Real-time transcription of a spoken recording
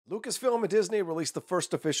Lucasfilm and Disney released the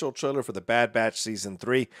first official trailer for The Bad Batch Season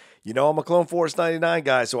 3. You know I'm a Clone Force 99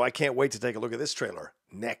 guy, so I can't wait to take a look at this trailer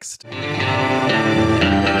next. Hey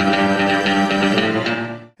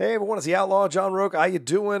everyone, it's the Outlaw John Rocha. How you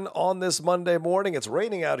doing on this Monday morning? It's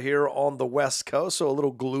raining out here on the West Coast, so a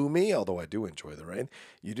little gloomy, although I do enjoy the rain.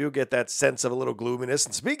 You do get that sense of a little gloominess.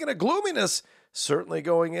 And speaking of gloominess, certainly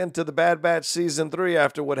going into The Bad Batch Season 3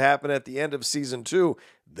 after what happened at the end of Season 2,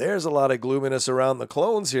 there's a lot of gloominess around the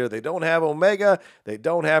clones here. They don't have Omega. They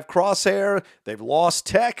don't have Crosshair. They've lost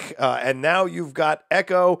Tech. And now you've got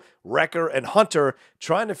Echo, Wrecker, and Hunter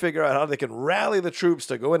trying to figure out how they can rally the troops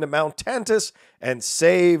to go into Mount Tantus and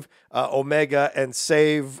save Omega and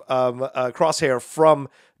save Crosshair from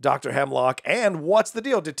Dr. Hemlock. And what's the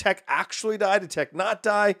deal? Did Tech actually die? Did Tech not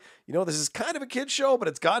die? You know, this is kind of a kid's show, but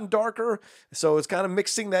it's gotten darker. So it's kind of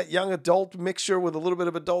mixing that young adult mixture with a little bit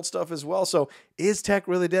of adult stuff as well. So is Tech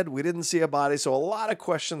really dead? We didn't see a body. So a lot of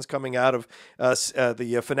questions coming out of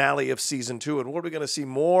the finale of Season 2. And what are we going to see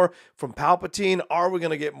more from Palpatine? Are we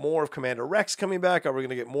going to get more of Commander Rex coming back? Are we going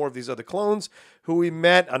to get more of these other clones who we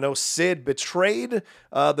met? I know Sid betrayed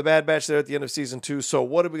the Bad Batch there at the end of Season 2. So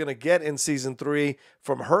what are we going to get in Season 3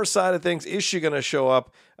 from her side of things? Is she going to show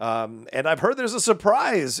up? And I've heard there's a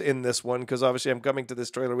surprise in this one because obviously I'm coming to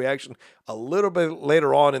this trailer reaction a little bit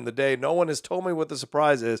later on in the day. No one has told me what the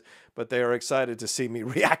surprise is, but they are excited to see me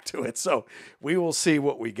react to it. So we will see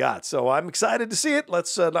what we got. So I'm excited to see it.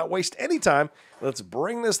 Let's not waste any time. Let's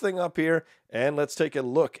bring this thing up here and let's take a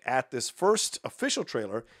look at this first official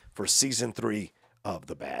trailer for Season 3 of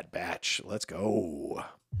The Bad Batch. Let's go.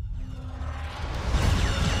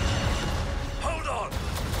 Hold on!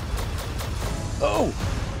 Oh!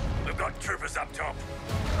 We've got troopers up top.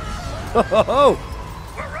 Oh!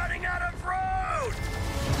 We're running out of road!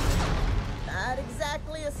 Not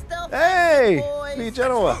exactly a stealth. Hey! Boys. Be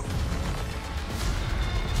Genoa.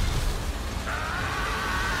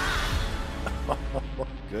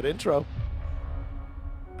 Good intro.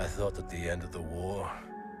 I thought that the end of the war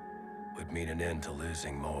would mean an end to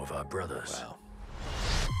losing more of our brothers. Wow.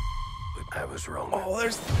 But I was wrong. Oh,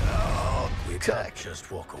 there's... Oh, we Tech. can't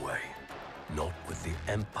just walk away. Not with the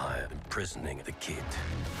Empire imprisoning the kid.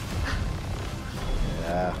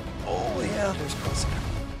 Yeah. Oh, yeah, there's Crosshair.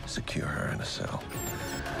 Secure her in a cell.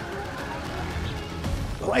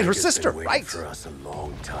 Right, her sister, Been right. for us a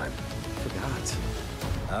long time. Forgot.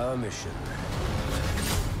 Our mission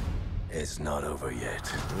is not over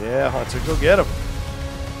yet. Yeah, Hunter, go get him.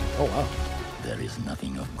 Oh, wow. There is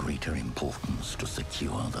nothing of greater importance to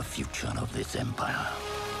secure the future of this empire.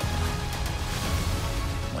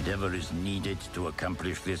 Whatever is needed to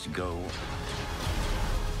accomplish this goal,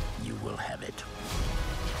 you will have it.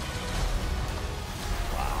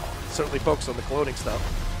 Wow. Certainly focused on the cloning stuff.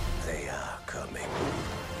 They are coming.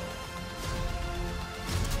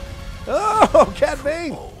 Oh, Cat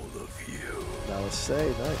Bane. All of you. Now let's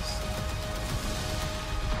say, nice.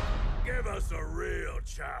 Give us a real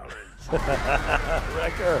challenge.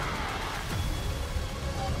 Wrecker.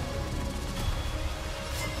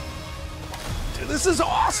 Dude, this is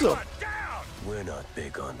awesome. Down! We're not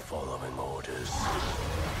big on following orders.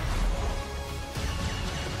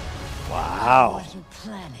 Wow. Wasn't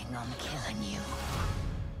planning on killing you,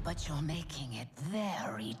 but you're making it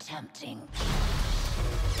very tempting.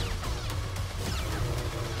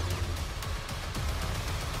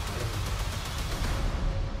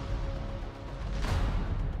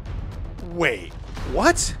 Wait,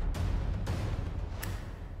 what?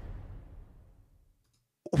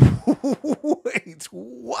 Wait,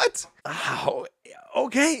 what? Oh,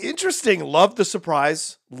 okay, interesting. Love the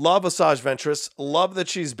surprise. Love Asajj Ventress. Love that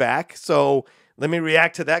she's back. So let me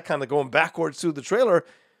react to that, kind of going backwards through the trailer.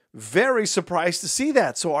 Very surprised to see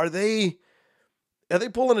that. So are they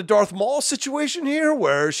pulling a Darth Maul situation here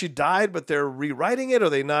where she died, but they're rewriting it? Are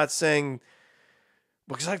they not saying...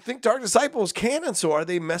 Because I think Dark Disciple is canon, so are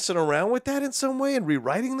they messing around with that in some way and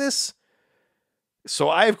rewriting this? So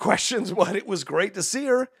I have questions, but it was great to see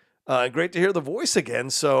her. Great to hear the voice again.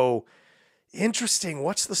 So interesting.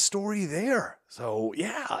 What's the story there? So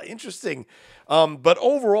yeah, interesting. But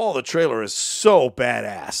overall, the trailer is so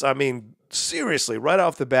badass. I mean, seriously, right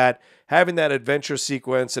off the bat, having that adventure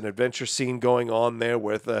sequence and adventure scene going on there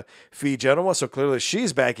with Fee Genoa. So clearly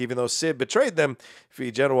she's back, even though Sid betrayed them.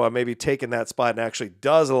 Fee Genoa maybe taking that spot and actually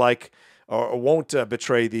does like or won't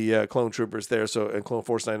betray the clone troopers there. So in Clone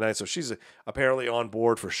Force 99. So she's apparently on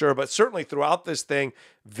board for sure. But certainly throughout this thing,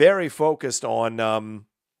 very focused on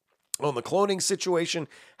the cloning situation,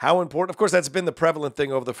 how important. Of course, that's been the prevalent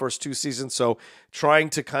thing over the first two seasons. So trying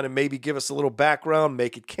to kind of maybe give us a little background,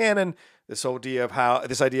 make it canon. This idea of how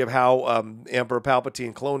Emperor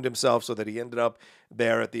Palpatine cloned himself so that he ended up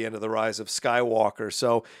there at the end of the Rise of Skywalker.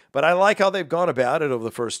 So, but I like how they've gone about it over the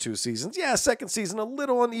first 2 seasons. Yeah, second season a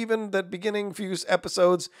little uneven. That beginning few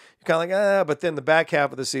episodes, you're kind of like, but then the back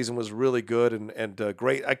half of the season was really good and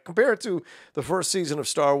great. I compare it to the first season of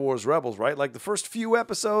Star Wars Rebels, right? Like the first few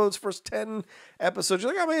episodes, first 10 episodes,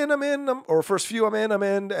 you're like, I'm in, or first few, I'm in,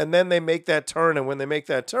 and then they make that turn, and when they make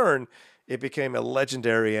that turn, it became a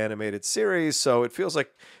legendary animated series. So it feels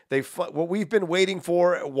like what we've been waiting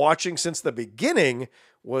for, watching since the beginning,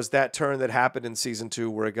 was that turn that happened in season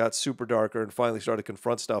 2 where it got super darker and finally started to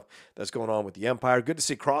confront stuff that's going on with the Empire. Good to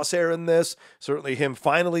see Crosshair in this. Certainly him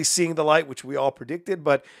finally seeing the light, which we all predicted.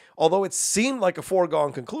 But although it seemed like a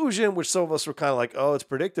foregone conclusion, which some of us were kind of like, oh, it's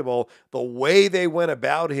predictable, the way they went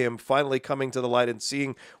about him finally coming to the light and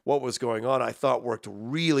seeing what was going on, I thought worked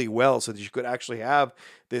really well so that you could actually have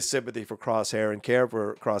this sympathy for Crosshair and care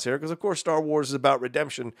for Crosshair. Because, of course, Star Wars is about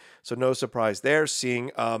redemption, so no surprise there.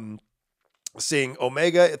 Seeing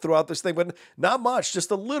Omega throughout this thing, but not much,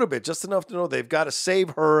 just a little bit, just enough to know they've got to save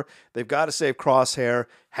her, they've got to save Crosshair.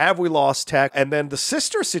 Have we lost Tech? And then the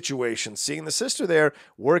sister situation, seeing the sister there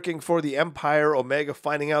working for the Empire, Omega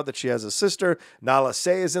finding out that she has a sister. Nala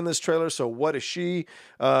Se is in this trailer, so what is she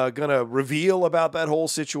going to reveal about that whole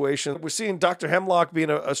situation? We're seeing Dr. Hemlock being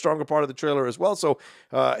a stronger part of the trailer as well, so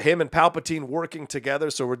him and Palpatine working together,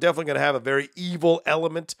 so we're definitely going to have a very evil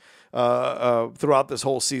element throughout this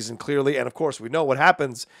whole season, clearly. And of course, we know what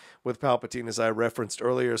happens with Palpatine, as I referenced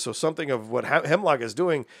earlier. So something of what Hemlock is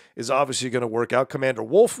doing is obviously going to work out. Commander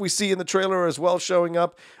Wolf we see in the trailer as well showing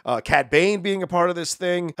up. Cad Bane being a part of this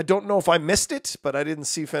thing. I don't know if I missed it, but I didn't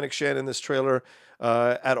see Fennec Shand in this trailer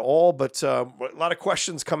at all. But a lot of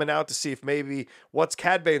questions coming out to see if maybe what's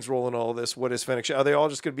Cad Bane's role in all of this? What is Fennec Shand? Are they all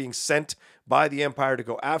just going to being sent by the Empire to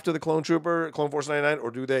go after the Clone Force 99,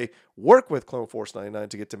 or do they work with Clone Force 99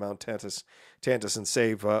 to get to Mount Tantus and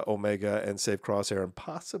save Omega and save Crosshair and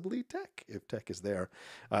possibly Tech, if Tech is there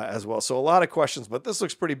as well? So a lot of questions, but this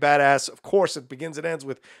looks pretty badass. Of course, it begins and ends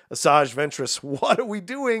with Asajj Ventress. What are we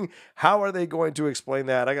doing? How are they going to explain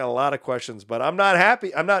that? I got a lot of questions, but I'm not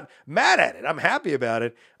happy. I'm not mad at it. I'm happy about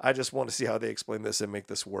it. I just want to see how they explain this and make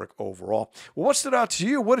this work overall. Well, what stood out to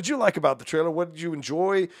you? What did you like about the trailer? What did you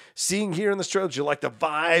enjoy seeing here in this trailer? Did you like the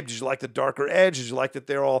vibe? Did you like the darker edge? Did you like that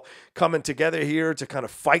they're all coming together here to kind of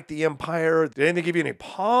fight the Empire? Did anything give you any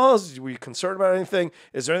pause? Were you concerned about anything?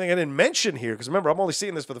 Is there anything I didn't mention here? Because remember, I'm only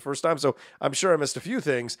seeing this for the first time, so I'm sure I missed a few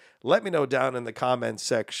things. Let me know down in the comments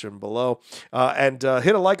section below. And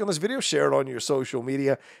hit a like on this video, share it on your social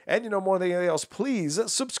media, and more than anything else, please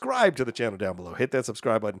subscribe to the channel down below. Hit that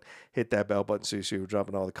subscribe button, hit that bell button so you see we're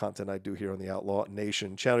dropping all the content I do here on the Outlaw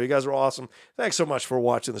Nation channel. You guys are awesome. Thanks so much for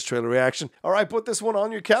watching this trailer reaction. All right, put this one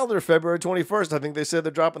on your calendar, February 21st. I think they said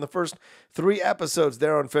they're dropping the first 3 episodes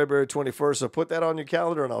there on February 21st, so put that on your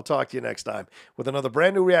calendar, and I'll talk to you next time with another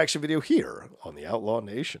brand new reaction video here on the Outlaw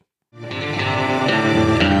Nation.